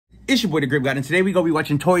It's your boy, TheGripGod, and today we gonna be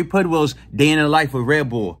watching Torey Pudwill's Day in the Life with Red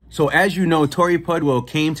Bull. So as you know, Torey Pudwill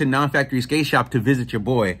came to Non-Factory Skate Shop to visit your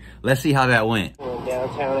boy. Let's see how that went. We're in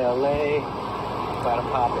downtown LA, about to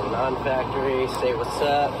pop in Non-Factory, say what's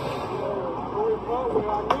up. Torey Pudwill,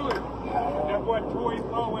 I knew it. That boy Torey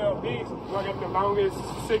Pudwill beats. I got the longest,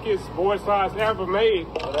 sickest board size ever made.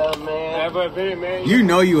 What up, man? Ever been, man. You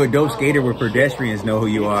know you a dope skater where pedestrians know who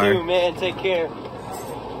you are. You too, man. Take care.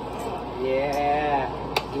 Yeah.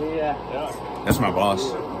 That's my boss.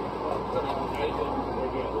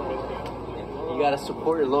 You gotta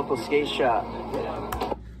support your local skate shop.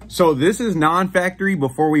 So this is Non-Factory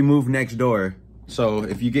before we move next door. So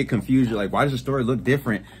if you get confused, you're like, why does the store look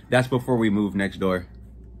different? That's before we move next door.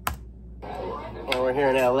 And we're here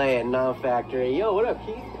in LA at Non-Factory. Yo, what up,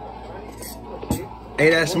 Keith?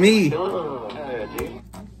 Hey, that's me. Yeah, dude.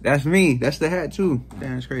 That's me. That's the hat too.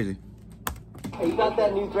 Damn, that's crazy. Hey, you got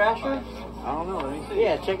that new Thrasher? I don't know. Let me see.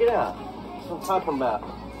 Yeah, check it out. That's what I'm talking about.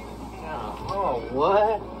 Oh,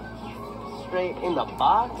 what? Straight in the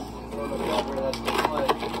box?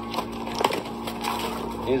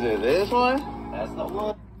 Is it this one? That's the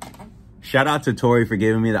one. Shout out to Torey for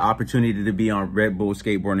giving me the opportunity to be on Red Bull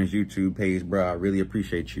Skateboarding's YouTube page, bro. I really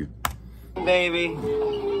appreciate you. Baby,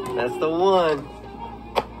 that's the one.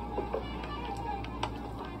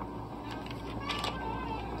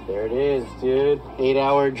 There it is, dude.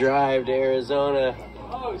 8-hour drive to Arizona.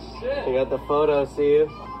 Oh shit! I got the photo, see you.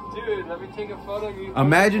 Dude, let me take a photo of you.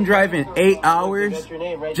 Imagine driving 8 hours That's your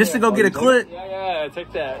name right just to there. go get a clip. Yeah,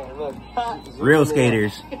 take that. Look. Real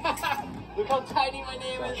skaters. Look how tiny my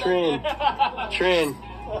name is. Trin. Got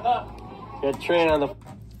Trin on the...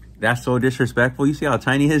 That's so disrespectful. You see how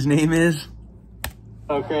tiny his name is?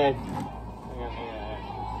 Okay.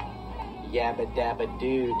 Yabba dabba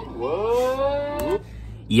dude. What?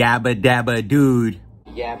 Yabba dabba dude.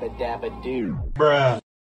 Yabba dabba dude. Bruh.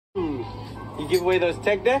 You give away those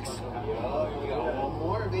tech decks?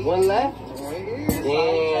 One left?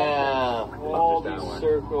 Damn. All these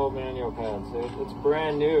circle manual pads. It's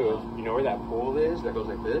brand new. You know where that pole is that goes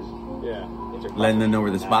like this? Yeah. Letting them know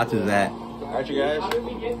where the spots is at. Alright, you guys. How did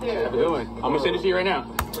we get there? Have a good one. I'm gonna send it to you right now.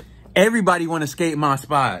 Everybody want to skate my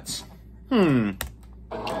spots.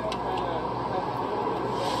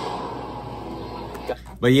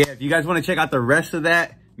 But yeah, if you guys want to check out the rest of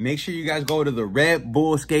that, make sure you guys go to the Red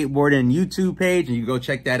Bull Skateboarding YouTube page and you go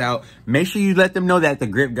check that out. Make sure you let them know that the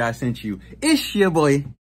Grip God sent you. It's your boy.